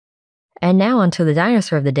And now onto the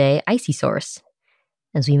dinosaur of the day, Isisaurus.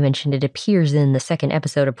 As we mentioned, it appears in the second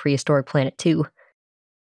episode of Prehistoric Planet 2.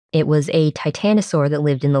 It was a titanosaur that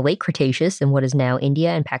lived in the Late Cretaceous in what is now India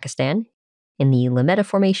and Pakistan, in the Lameta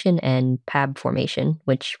Formation and Pab Formation,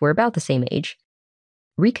 which were about the same age.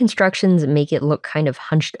 Reconstructions make it look kind of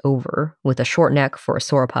hunched over, with a short neck for a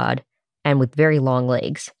sauropod, and with very long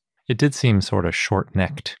legs. It did seem sort of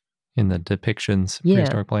short-necked in the depictions of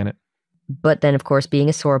Prehistoric Planet. But then, of course, being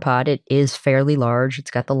a sauropod, it is fairly large.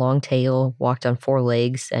 It's got the long tail, walked on 4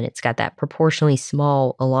 legs, and it's got that proportionally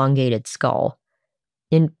small, elongated skull.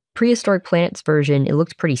 In Prehistoric Planet's version, it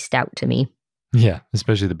looked pretty stout to me. Yeah,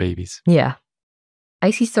 especially the babies. Yeah.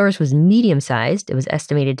 Isisaurus was medium-sized. It was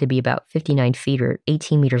estimated to be about 59 feet or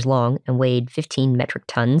 18 meters long and weighed 15 metric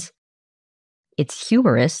tons. Its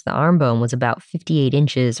humerus, the arm bone, was about 58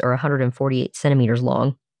 inches or 148 centimeters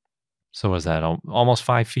long. So was that almost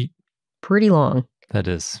 5 feet? Pretty long. That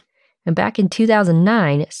is. And back in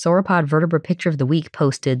 2009, Sauropod Vertebra Picture of the Week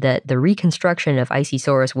posted that the reconstruction of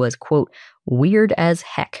Isisaurus was, quote, weird as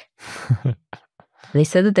heck. They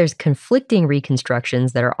said that there's conflicting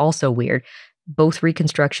reconstructions that are also weird. Both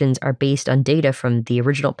reconstructions are based on data from the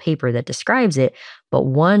original paper that describes it, but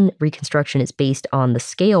one reconstruction is based on the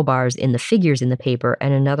scale bars in the figures in the paper,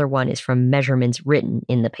 and another one is from measurements written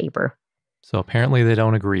in the paper. So apparently they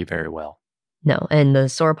don't agree very well. No, and the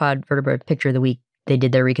Sauropod Vertebra Picture of the Week, they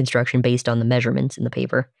did their reconstruction based on the measurements in the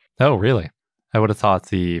paper. Oh, really? I would have thought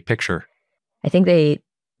the picture. I think the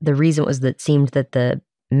reason was that it seemed that the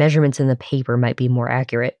measurements in the paper might be more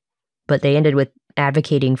accurate, but they ended with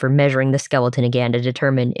advocating for measuring the skeleton again to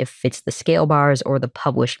determine if it's the scale bars or the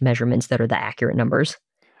published measurements that are the accurate numbers.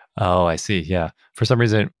 Oh, I see. Yeah. For some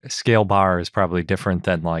reason, scale bar is probably different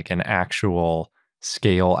than like an actual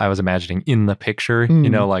scale. I was imagining in the picture, you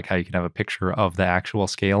know, like how you can have a picture of the actual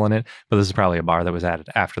scale in it, but this is probably a bar that was added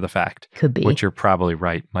after the fact. Could be. Which you're probably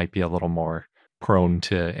right, might be a little more prone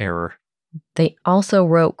to error. They also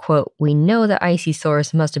wrote, quote, we know that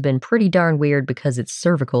Isisaurus must have been pretty darn weird because its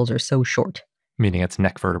cervicals are so short. Meaning its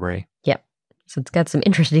neck vertebrae. Yep. So it's got some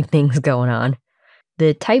interesting things going on.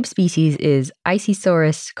 The type species is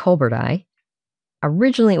Isisaurus colberti.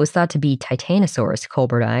 Originally, it was thought to be Titanosaurus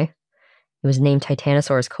colberti. It was named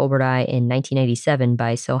Titanosaurus colberti in 1997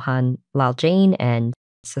 by Sohan Laljain and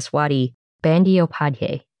Saswati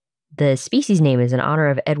Bandyopadhyay. The species name is in honor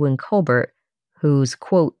of Edwin Colbert, who's,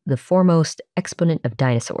 quote, the foremost exponent of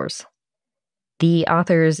dinosaurs. The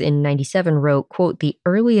authors in 97 wrote, quote, the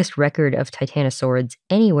earliest record of titanosaurids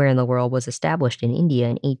anywhere in the world was established in India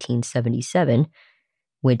in 1877,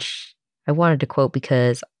 which I wanted to quote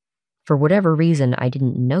because for whatever reason, I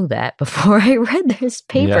didn't know that before I read this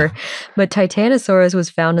paper. Yeah. But Titanosaurus was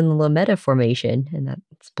found in the Lameta Formation, and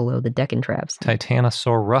that's below the Deccan Traps.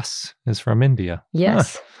 Titanosaurus is from India.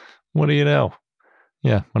 Yes. Huh. What do you know?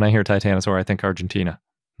 Yeah, when I hear Titanosaur, I think Argentina,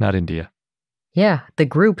 not India. Yeah, the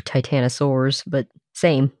group Titanosaurs, but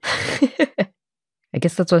same. I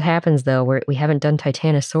guess that's what happens, though. We haven't done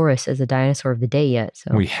Titanosaurus as a dinosaur of the day yet.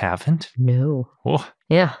 So we haven't? No. Oh,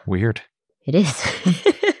 yeah. Weird. It is.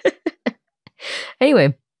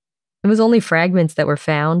 Anyway, it was only fragments that were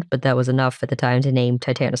found, but that was enough at the time to name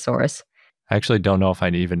Titanosaurus. I actually don't know if I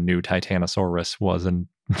even knew Titanosaurus was an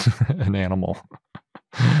animal.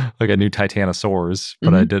 Like I knew Titanosaurs,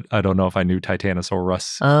 but I don't know if I knew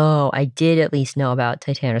Titanosaurus. Oh, I did at least know about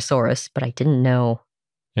Titanosaurus, but I didn't know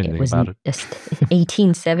anything about it.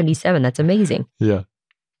 1877. That's amazing. Yeah.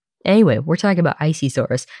 Anyway, we're talking about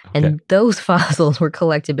Isisaurus, and those fossils were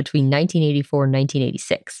collected between 1984 and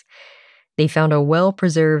 1986. They found a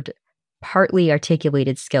well-preserved, partly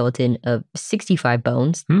articulated skeleton of 65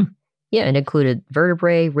 bones. Yeah, it included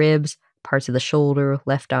vertebrae, ribs, parts of the shoulder,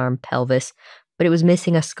 left arm, pelvis, but it was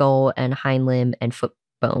missing a skull and hind limb and foot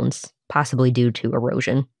bones, possibly due to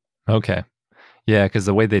erosion. Okay. Yeah, because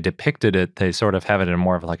the way they depicted it, they sort of have it in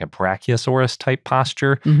more of like a Brachiosaurus type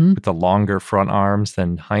posture with the longer front arms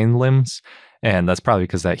than hind limbs. And that's probably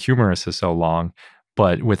because that humerus is so long.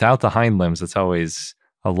 But without the hind limbs, it's always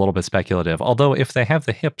a little bit speculative. Although if they have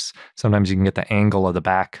the hips, sometimes you can get the angle of the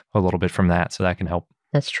back a little bit from that. So that can help.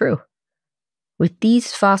 That's true. With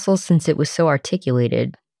these fossils, since it was so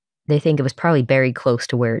articulated, they think it was probably buried close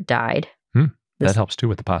to where it died. That helps too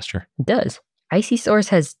with the posture. It does. Isisaurus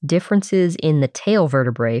has differences in the tail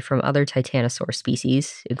vertebrae from other titanosaur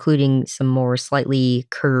species, including some more slightly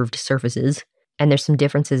curved surfaces, and there's some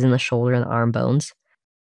differences in the shoulder and the arm bones.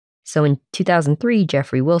 So in 2003,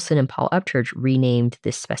 Jeffrey Wilson and Paul Upchurch renamed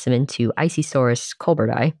this specimen to Isisaurus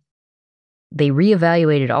colberti. They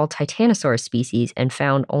reevaluated all Titanosaurus species and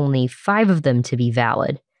found only 5 of them to be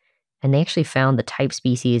valid. And they actually found the type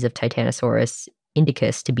species of Titanosaurus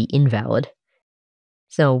indicus to be invalid.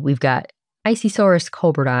 So we've got Isisaurus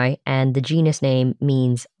colberti, and the genus name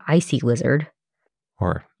means icy lizard.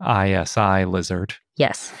 Or ISI lizard.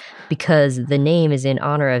 Yes, because the name is in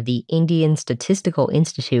honor of the Indian Statistical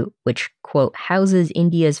Institute, which, quote, houses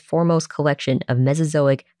India's foremost collection of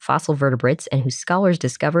Mesozoic fossil vertebrates and whose scholars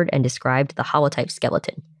discovered and described the holotype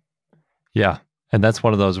skeleton. Yeah, and that's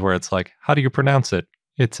one of those where it's like, how do you pronounce it?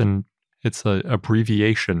 It's an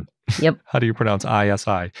abbreviation. Yep. How do you pronounce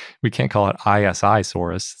ISI? We can't call it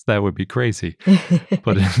Isisaurus. That would be crazy.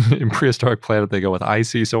 But in Prehistoric Planet, they go with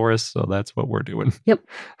Isisaurus, so that's what we're doing. Yep.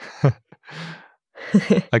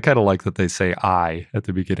 I kind of like that they say I at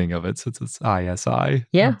the beginning of it, since it's ISI.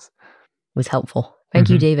 Yeah. It was helpful. Thank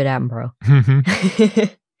you, David Attenborough.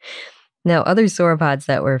 Now, other sauropods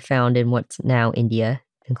that were found in what's now India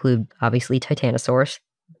include, obviously, Titanosaurs,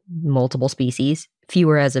 multiple species,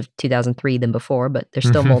 fewer as of 2003 than before, but there's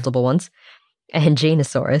still multiple ones, and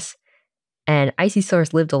Dinosaurus. And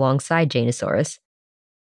Isisaurus lived alongside Dinosaurus.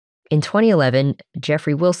 In 2011,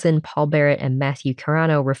 Jeffrey Wilson, Paul Barrett, and Matthew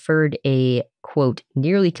Carano referred a, quote,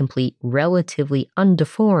 nearly complete, relatively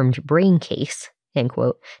undeformed brain case, end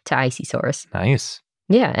quote, to Isisaurus. Nice.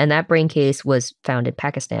 Yeah, and that brain case was found in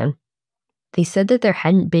Pakistan. They said that there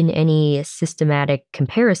hadn't been any systematic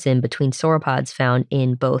comparison between sauropods found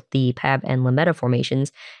in both the Pab and Lameta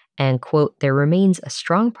formations, and, quote, there remains a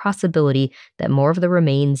strong possibility that more of the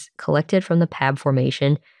remains collected from the Pab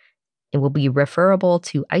formation it will be referable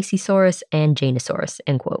to Isisaurus and Dinosaurus,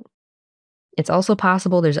 end quote. It's also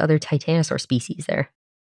possible there's other Titanosaur species there.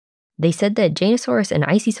 They said that Dinosaurus and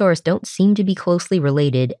Isisaurus don't seem to be closely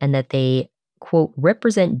related and that they, quote,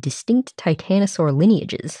 represent distinct Titanosaur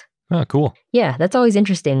lineages. Oh, cool. Yeah, that's always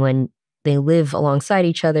interesting when they live alongside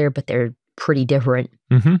each other, but they're pretty different.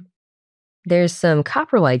 There's some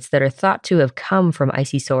coprolites that are thought to have come from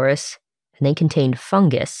Isisaurus, and they contain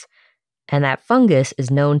fungus. And that fungus is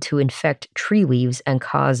known to infect tree leaves and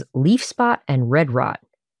cause leaf spot and red rot.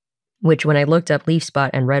 Which, when I looked up leaf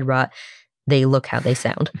spot and red rot, they look how they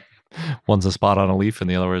sound. One's a spot on a leaf and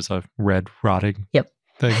the other is a red rotting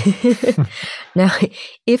thing. Now,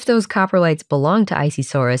 if those coprolites belong to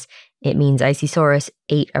Isisaurus, it means Isisaurus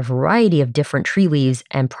ate a variety of different tree leaves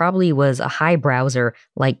and probably was a high browser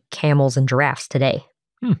like camels and giraffes today.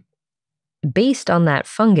 Based on that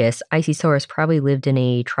fungus, Isisaurus probably lived in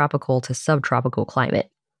a tropical to subtropical climate.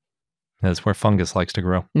 That's where fungus likes to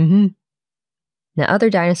grow. Now, other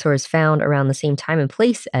dinosaurs found around the same time and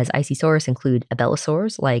place as Isisaurus include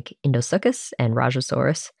abelisaurs like Indosuchus and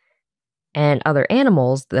Rajasaurus. And other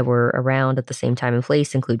animals that were around at the same time and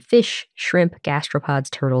place include fish, shrimp, gastropods,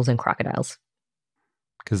 turtles, and crocodiles.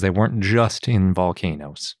 Because they weren't just in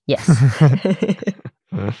volcanoes. Yes.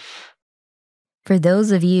 For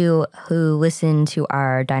those of you who listen to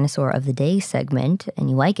our Dinosaur of the Day segment and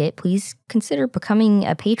you like it, please consider becoming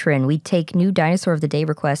a patron. We take new Dinosaur of the Day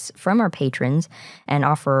requests from our patrons and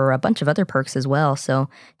offer a bunch of other perks as well. So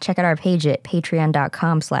check out our page at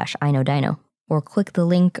patreon.com/iknowdino or click the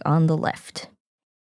link on the left.